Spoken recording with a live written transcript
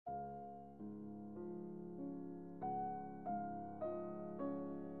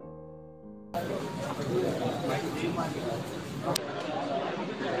बुलाने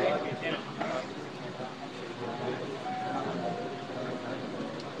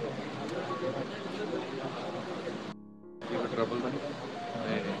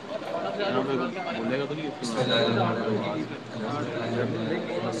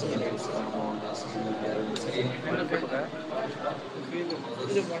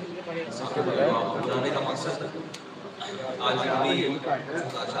का मकसद आज हमारी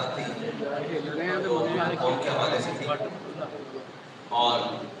मुलाकात थी जो कौम के हवाले से थी, और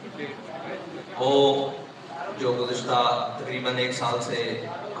वो जो गुज़िश्ता तकरीबन 1 साल से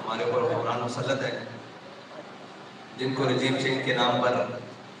हमारे ऊपर हुक्मरान मुसल्लत है, जिनको रजीम चेंज के नाम पर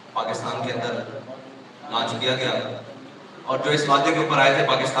पाकिस्तान के अंदर लॉन्च किया गया, और जो इस वादे के ऊपर आए थे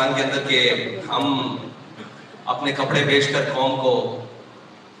पाकिस्तान के अंदर कि हम अपने कपड़े बेचकर कौम को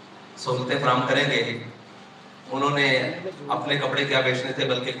सहूलतें फराहम करेंगे, उन्होंने अपने कपड़े क्या बेचने थे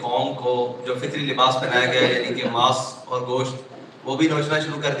बल्कि कौम को जो फितरी लिबास पहनाया गया है यानी कि मांस और गोश्त, वो भी नोचना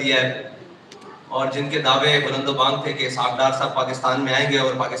शुरू कर दिया है। और जिनके दावे बुलंदोबांग थे कि सागदार साहब पाकिस्तान में आएंगे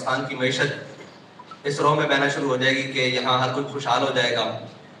और पाकिस्तान की मईशत इस रोह में बहना शुरू हो जाएगी कि यहाँ हर कोई खुशहाल हो जाएगा,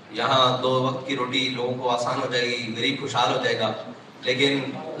 यहाँ 2 वक्त की रोटी लोगों को आसान हो जाएगी, गरीब खुशहाल हो जाएगा, लेकिन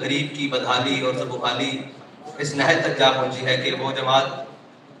गरीब की बदहाली और ज़बूहाली इस नहज तक जा पहुँची है कि वो जमात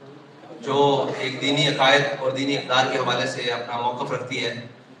जो एक दीनी अकायद और दीनी इक़्तिदार के हवाले से अपना मौक़िफ़ रखती है,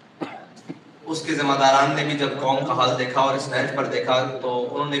 उसके ज़िम्मेदारान ने भी जब कौम का हाल देखा और इस नहज पर देखा तो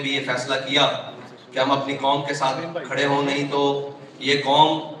उन्होंने भी ये फ़ैसला किया कि हम अपनी कौम के साथ खड़े हों, नहीं तो ये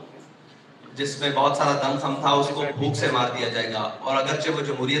कौम जिसमें बहुत सारा दमखम था उसको भूख से मार दिया जाएगा। और अगरचे वो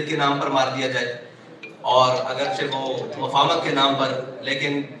जमहूरियत के नाम पर मार दिया जाए और अगरचे वो वफामत के नाम पर,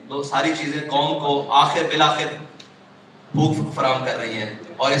 लेकिन वो सारी चीज़ें कौम को बिलाखिर भूख फराहम कर रही हैं।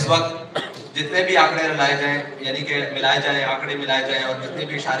 और इस वक्त जितने भी आंकड़े मिलाए जाएं यानी कि मिलाए जाएं, आंकड़े मिलाए जाएं और जितने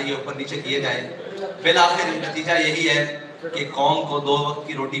भी इशारे ऊपर नीचे किए जाएं, बिलाखिर नतीजा यही है कि कौम को 2 वक्त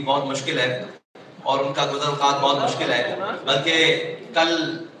की रोटी बहुत मुश्किल है और उनका गुज़र औक़ात बहुत मुश्किल है। बल्कि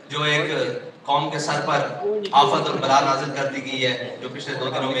कल जो एक कौम के सर पर आफत और बला नाजिल कर दी गई है, जो पिछले 2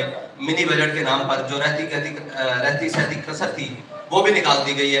 दिनों में मिनी बजट के नाम पर जो रहती सहती कसर थी वो भी निकाल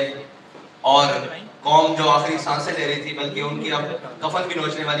दी गई है, और कौम जो आखिरी सांसें ले रही थी बल्कि उनकी अब कफन भी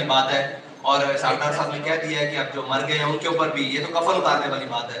नोचने वाली बात है। और सागदार साहब ने कह दिया है कि अब जो मर गए हैं उनके ऊपर भी ये तो कफन उतारने वाली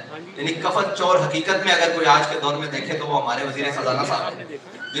बात है। यानी कफन चोर हकीकत में अगर कोई आज के दौर में देखे तो वो हमारे वजीर खजाना साहब हैं,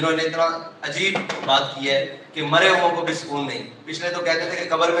 जिन्होंने इतना अजीब बात की है कि मरे हुओं को भी सुकून नहीं। पिछले तो कहते थे कि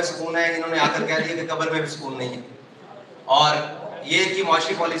कब्र में सुकून है, इन्होंने आकर कह दिया कि कब्र में भी सुकून नहीं है। और ये इनकी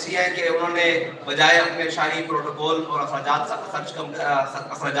मुआशी पॉलिसी है कि उन्होंने बजाय अपने शाही प्रोटोकॉल और अखराजात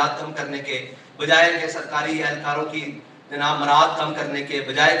कम करने के, बजाय के सरकारी एहलकारों की जनाब मराहत कम करने के,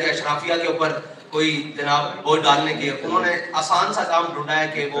 बजाय के अशराफिया के ऊपर कोई जनाब बोझ डालने के, उन्होंने आसान सा काम ढूंढा है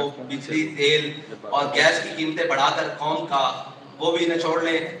कि वो बिजली, तेल और गैस की कीमतें बढ़ाकर कौम का वो भी निचोड़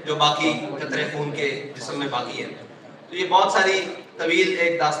लें जो बाकी कतरे खून के जिस्म में बाकी है। तो ये बहुत सारी तवील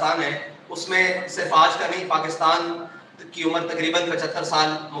एक दास्तान है। उसमें सिर्फ आज का नहीं, पाकिस्तान की उम्र तकरीबन 75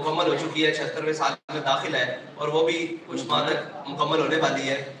 साल मुकम्मल हो चुकी है, 76वें साल में दाखिल है और वो भी कुछ माह तक मुकम्मल होने वाली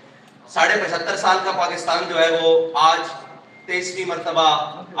है। 75.5 साल का पाकिस्तान जो है वो आज 23वीं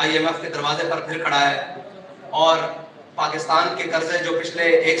मरतबा IMF के दरवाजे पर फिर खड़ा है, और पाकिस्तान के कर्जे जो पिछले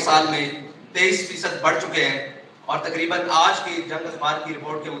 1 साल में 23% बढ़ चुके हैं, और तकरीबन आज की जंग अखबार की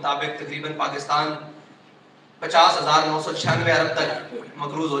रिपोर्ट के मुताबिक तकरीबन पाकिस्तान 50,996 अरब तक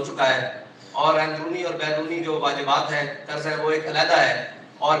मकरूज हो चुका है, और अंदरूनी और बैरूनी जो वाजिबात हैं कर्ज है वो एक अलहदा है,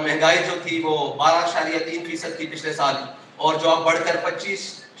 और महंगाई जो थी वो 12.3% थी पिछले साल, और जो अब बढ़कर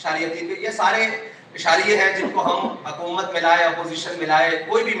 25.3, ये सारे इशारे हैं जिनको हम हुकूमत मिलाए, अपोजिशन मिलाए,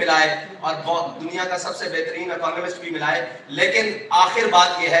 कोई भी मिलाए और दुनिया का सबसे बेहतरीन इकोनॉमिस्ट भी मिलाए, लेकिन आखिर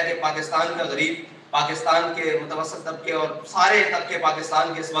बात यह है कि पाकिस्तान का गरीब, पाकिस्तान के मुतवस्सित तबके और सारे तबके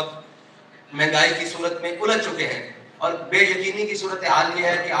पाकिस्तान के इस वक्त महंगाई की सूरत में उलझ चुके हैं। और बेयकीनी की सूरत हाल ये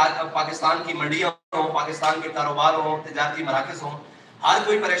है कि आज अब पाकिस्तान की मंडियां हों, पाकिस्तान के कारोबार हों, तिजारती मराकज़ हों, हर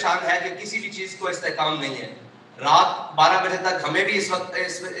कोई परेशान है कि किसी भी चीज़ को इस्तेहकाम नहीं है। रात 12 बजे तक हमें भी इस वक्त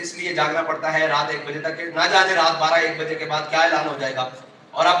इसलिए जागना पड़ता है, रात 1 बजे तक, ना जाने रात 12-1 बजे के बाद क्या ऐलान हो जाएगा।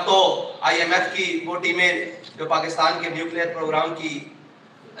 और अब तो IMF की वो टीमें जो पाकिस्तान के न्यूक्लियर प्रोग्राम की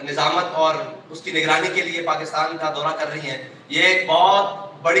निजामत और उसकी निगरानी के लिए पाकिस्तान का दौरा कर रही हैं, ये एक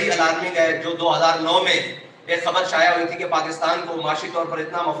बहुत बड़ी अलार्मिंग है। जो 2009 में एक खबर शाया हुई थी कि पाकिस्तान को माशी तौर पर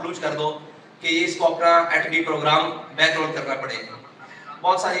इतना मफलूज कर दो कि इसको अपना एटमी प्रोग्राम बैकरोल करना पड़ेगा।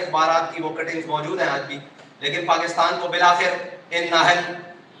 बहुत सारी अखबारात की वो कटिंग्स मौजूद हैं आज भी, लेकिन पाकिस्तान को बिलाखिर इन नाहल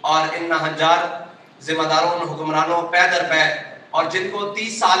और इन नाहंजार जिम्मेदारों, हुक्मरानों पै दर पै, और जिनको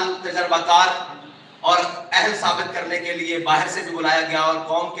 30 साल तजर्बाकार और अहल साबित करने के लिए बाहर से भी बुलाया गया, और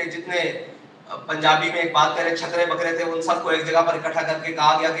कौम के जितने पंजाबी में एक बात करें, छकरे बकरे थे, उन सबको एक जगह पर इकट्ठा करके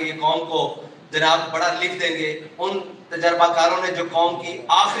कहा गया कि ये कौम को जनाब बड़ा लिख देंगे। उन तजर्बाकारों ने जो कौम की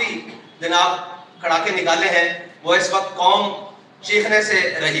आखिरी जनाब कड़ाके निकाले हैं, वो इस वक्त कौम चीखने से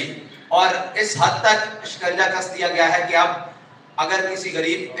रही और इस हद तक शिकंजा कस दिया गया है कि अब अगर किसी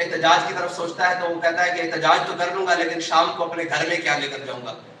गरीब एहतजाज की तरफ सोचता है तो वो कहता है कि एहतजाज तो कर लूंगा लेकिन शाम को अपने घर में क्या लेकर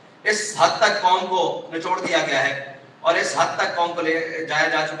जाऊंगा। इस हद तक कौम को निचोड़ दिया गया है और इस हद तक कौम को ले जाया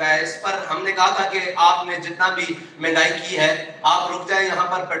जा चुका है। इस पर हमने कहा था कि आपने जितना भी महंगाई की है आप रुक जाएं, यहाँ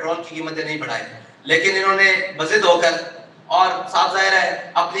पर पेट्रोल की कीमतें नहीं बढ़ाएं, लेकिन इन्होंने बज़िद होकर और साफ जाहिर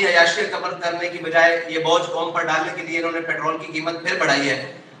है अपनी अयाशी कबर करने की बजाय ये बोझ कौम पर डालने के लिए इन्होंने पेट्रोल की कीमत फिर बढ़ाई है।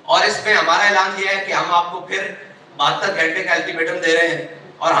 और इसमें हमारा ऐलान ये है कि हम आपको फिर 72 घंटे का अल्टीमेटम दे रहे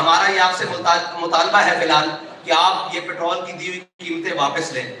हैं और हमारा ये आपसे मुतालबा है फिलहाल कि आप ये पेट्रोल की दी हुई कीमतें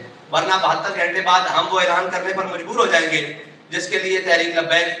वापस लें, वरना 72 घंटे बाद हम वो ऐलान करने पर मजबूर हो जाएंगे जिसके लिए तहरीक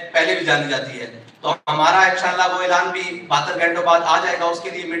लब्बैक पहले भी जानी जाती है। तो हमारा इंशाल्लाह वो ऐलान भी 72 घंटों बाद आ जाएगा, उसके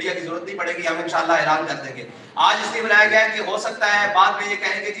लिए मीडिया की जरूरत नहीं पड़ेगी, हम इंशाल्लाह ऐलान कर देंगे। आज इसलिए बुलाया गया है कि हो सकता है बाद में ये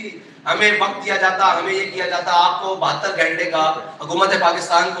कहेंगे जी हमें वक्त दिया जाता, हमें ये किया जाता। आपको 72 घंटे का हुकूमत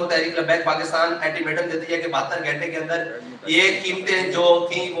पाकिस्तान को तहरीक लब्बैक पाकिस्तान अल्टीमेटम देती है कि 72 घंटे के अंदर ये कीमतें जो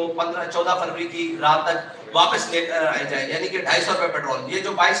थी वो 14 फरवरी की रात तक वापस लेकर आई जाए, यानी कि 250 रुपए पेट्रोल, ये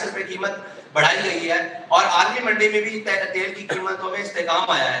जो 22 रुपए कीमत बढ़ाई गई है। और आर्मी मंडी में भी तेल की कीमतों में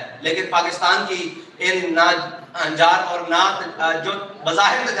इस्तेकाम आया है, लेकिन पाकिस्तान की इन ना अंजार और ना जो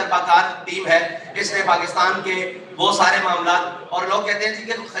बज़ाहिर तजर्बाकार टीम है इसने पाकिस्तान के वो सारे मामला, और लोग कहते हैं जी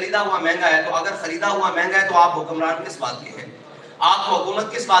कि खरीदा हुआ महंगा है, तो अगर खरीदा हुआ महंगा है तो आप हुक्मरान किस बात के हैं, आपको हुकूमत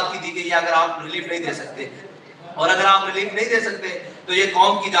किस बात की दी गई है अगर आप रिलीफ नहीं दे सकते। और अगर आप रिलीफ नहीं दे सकते तो ये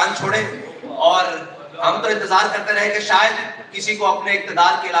कौम की जान छोड़ें। और हम तो इंतजार करते रहे कि शायद किसी को अपने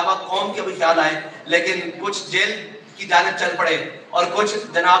इक़्तिदार के अलावा कौम के भी ख्याल आए, लेकिन कुछ जेल की जानिब चल पड़े और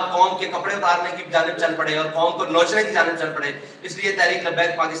कुछ जनाब कौम के कपड़े उतारने की जानिब चल पड़े और कौम को नोचने की जानिब चल पड़े। इसलिए तहरीक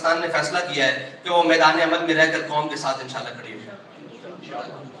लब्बैक पाकिस्तान ने फैसला किया है कि वो मैदान अमल में रहकर कौम के साथ इंशाल्लाह खड़ी होगी।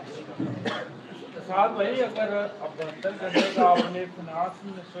 साहब भाई, अगर अब 72 घंटे का आपने फिनांस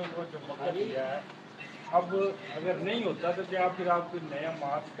मिनिस्टर को जो वक्त दिया है, अब अगर नहीं होता तो क्या फिर आप कोई नया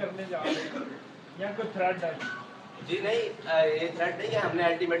मार्च करने जा रहे हैं या कोई थ्रेड है? जी नहीं, ये थ्रेड नहीं है, हमने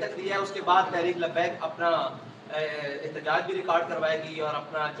अल्टीमेटम दिया है। उसके बाद तहरीक लब्बैक अपना एहतजाज भी रिकॉर्ड करवाएगी और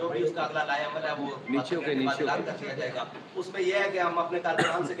अपना जो भी उसका अगला लाए अमल है वो ऐलान कर दिया जाएगा। उसमें यह है कि हम अपने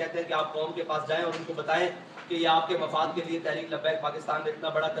कारकुनान से कहते हैं कि आप कौम के पास जाएं और उनको बताएं कि ये आपके मफाद के लिए तहरीक लब्बैक पाकिस्तान ने इतना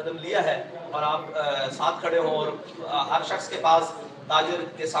बड़ा कदम लिया है और आप साथ खड़े हों। और हर शख्स के पास, ताजिर,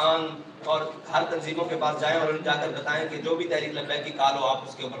 किसान और हर तंजीमों के पास जाएं और उन्हें जाकर बताएं कि जो भी तहरीक लब्बैक की कॉल हो आप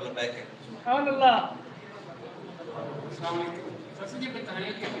उसके ऊपर लब्बैक हैं। सबसे ये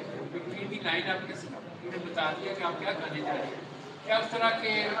बताइए कि बिटवीन दी लाइन आपने बता दिया कि आप क्या करने जा रहे हैं, क्या उस तरह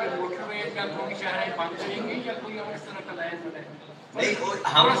के मोटरवे या कोई शहर बंद करेंगे या कोई और इस तरह का लाइन बनाएंगे? नहीं,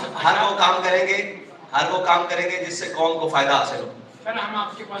 हम हर वो काम करेंगे जिससे कौम को फायदा हासिल हो। सर, हम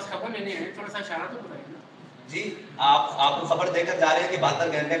आपके पास खबर लेने आए, थोड़ा सा इशारा तो बताइए ना। जी, आपको खबर देकर जा रहे हैं कि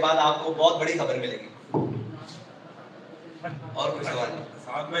 72 घंटे बाद आपको बहुत बड़ी खबर मिलेगी। और कोई सवाल नहीं?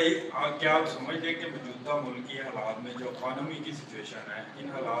 साथ में क्या आप समझते हैं कि मौजूदा मुल्की हालात में जो इकॉनमी की सिचुएशन है,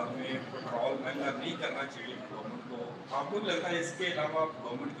 इन हालात में पेट्रोल महंगा नहीं करना चाहिए गवर्नमेंट को? आपको लगता है इसके अलावा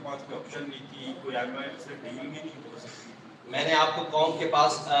गवर्नमेंट के पास कोई ऑप्शन नहीं थी, कोई IMF से डील भी नहीं हो सकती? मैंने आपको कौम के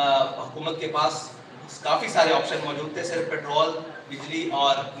पास, हुकूमत के पास काफ़ी सारे ऑप्शन मौजूद थे, सिर्फ पेट्रोल, बिजली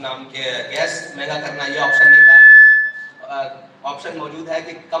और नाम के गैस महंगा करना ये ऑप्शन नहीं था। ऑप्शन मौजूद है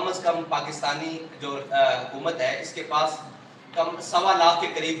कि कम से कम पाकिस्तानी जो हुकूमत है इसके पास कम 1.25 लाख के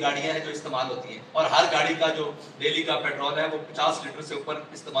करीब गाड़ियां हैं जो इस्तेमाल होती हैं और हर गाड़ी का जो डेली का पेट्रोल है वो 50 लीटर से ऊपर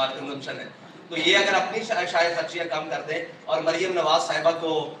इस्तेमाल कंजम्पशन है। तो ये अगर अपनी शायद खर्चियाँ कम कर दें और मरियम नवाज साहिबा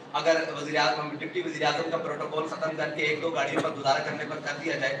को अगर डिप्टी वज़ीर आज़म का प्रोटोकॉल ख़त्म करके 1-2 गाड़ियों पर गुजारा करने पर कर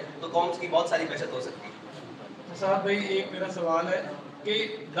दिया जाए तो कौम की बहुत सारी बचत हो सकती है। साहब भाई, एक मेरा सवाल है कि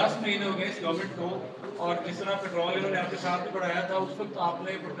 10 महीने हो गए इस गवर्नमेंट को और जिस तरह पेट्रोल इन्होंने आपके साथ भी बढ़ाया था उस वक्त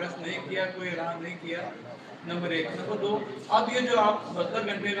आपने प्रोटेस्ट नहीं किया, कोई ऐलान नहीं किया, नंबर 1। नंबर 2, अब ये जो आप 72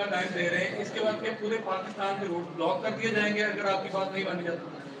 घंटे का टाइम दे रहे हैं इसके बाद के पूरे पाकिस्तान के रूट ब्लॉक कर दिए जाएंगे अगर आपकी बात नहीं मानी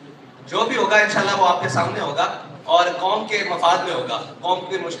जाती? जो भी होगा इंशाल्लाह वो आपके सामने होगा और कौम के मफाद में होगा, कौम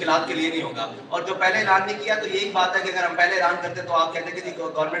की मुश्किलात के लिए नहीं होगा। और जो पहले ऐलान नहीं किया तो यही बात है कि अगर हम पहले ऐलान करते तो आप कहते कि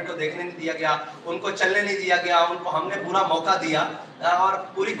गवर्नमेंट को देखने नहीं दिया गया, उनको चलने नहीं दिया गया, उनको हमने पूरा मौका दिया और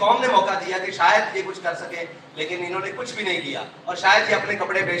पूरी कौम ने मौका दिया कि शायद ये कुछ कर सके, लेकिन इन्होंने कुछ भी नहीं किया। और शायद ये अपने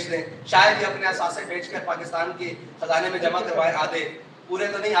कपड़े बेच दें, शायद ये अपने असासे बेच कर पाकिस्तान के खजाने में जमा करवाए आधे, पूरे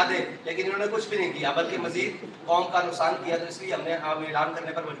तो नहीं आधे, लेकिन इन्होंने कुछ भी नहीं किया बल्कि मजीद कौम का नुकसान किया। तो इसलिए हमने अब ऐलान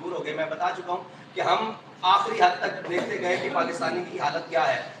करने पर मजबूर हो गए। मैं बता चुका हूँ कि हम आखिरी हद तक देखते गए कि पाकिस्तानी की हालत क्या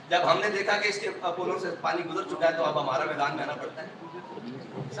है। जब हमने देखा कि इसके पुलों से पानी गुजर चुका है तो अब हमारा मैदान में आना पड़ता है।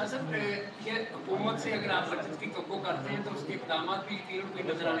 सर ये हुकूमत से अगर आप बचत की तवक्को करते हैं तो उसके इक़दाम भी यकीनन कोई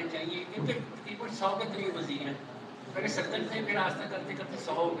नजर आने चाहिए, क्योंकि तकरीबन 100 के करीब वज़ीर हैं, पहले 70 थे, फिर आस्ता करते करते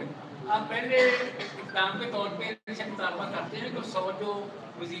 100 हो गए। आप पहले इक़दाम के तौर पर इनसे मुतालबा करते हैं तो 100 जो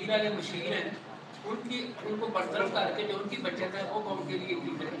वज़ीर हैं, मुशीर हैं, उनको बरतरफ करके जो उनकी बचत है वो कौन के लिए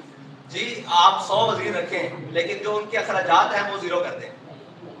की करें? जी, आप 100 वज़ीर रखें, लेकिन जो उनके अखराजात हैं वो ज़ीरो कर दें।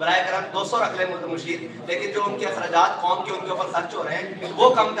 बराए करम 200 रख लें मुशीर, लेकिन जो उनके अखराजात कौम के उनके ऊपर खर्च हो रहे हैं वो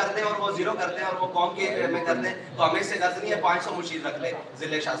कम कर दें और वो ज़ीरो कर दें और वो कौम के में कर दें। तो हमें इससे गर्ज नहीं है 500 मुशीर रख लें।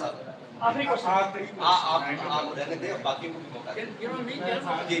 ज़िले शाह साहब आप रहने दें, बाकी को भी मौका दें।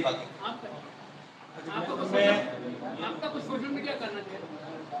 जी, बाकी आपका कुछ सोशल मीडिया करना चाहिए।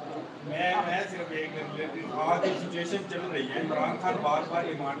 मैं सिर्फ एक आज जो सिचुएशन चल रही है, इमरान खान बार बार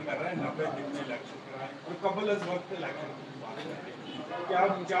डिमांड कर रहा है 90 दिन में इलेक्शन कराएं और कबल अज वक्त इलेक्शन की बात कर रहे हैं। क्या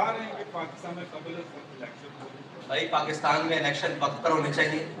आप चाह रहे हैं कि पाकिस्तान में कबल अज वक्त इलेक्शन हो? भाई, पाकिस्तान में इलेक्शन वक्त पर होने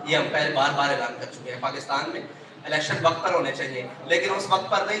चाहिए, ये हम पहले बार बार ऐलान कर चुके हैं। पाकिस्तान में इलेक्शन वक्त पर होने चाहिए, लेकिन उस वक्त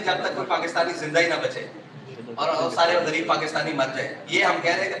पर नहीं जब तक कोई पाकिस्तानी जिंदा ही ना बचे और सारे गरीब पाकिस्तानी मर जाए। ये हम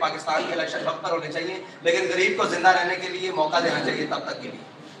कह रहे हैं कि पाकिस्तान के इलेक्शन वक्त पर होने चाहिए, लेकिन गरीब को जिंदा रहने के लिए मौका देना चाहिए तब तक के लिए।